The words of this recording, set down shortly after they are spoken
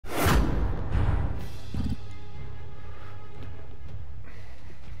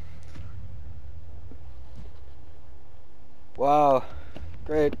Wow,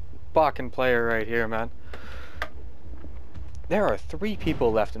 great fucking player right here, man. There are 3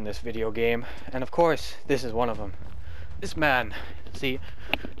 people left in this video game, and of course, this is one of them. This man, see,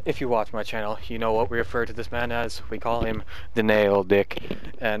 if you watch my channel, you know what we refer to this man as. We call him the Nail Dick.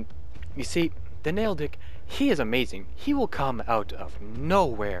 And you see, the Nail Dick, he is amazing. He will come out of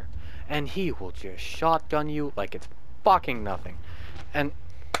nowhere, and he will just shotgun you like it's fucking nothing. And,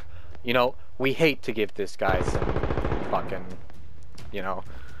 you know, we hate to give this guy some fucking,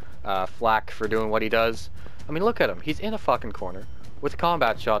 flack for doing what he does. I mean, look at him. He's in a fucking corner with a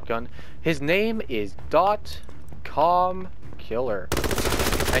combat shotgun. His name is .com Killer,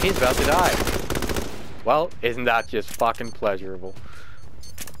 and he's about to die. Well, isn't that just fucking pleasurable?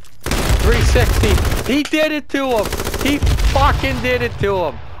 360. He did it to him. He fucking did it to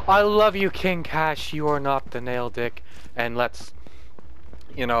him. I love you, King Cash. You are not the Nail Dick. And let's,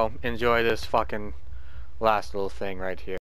 enjoy this fucking last little thing right here.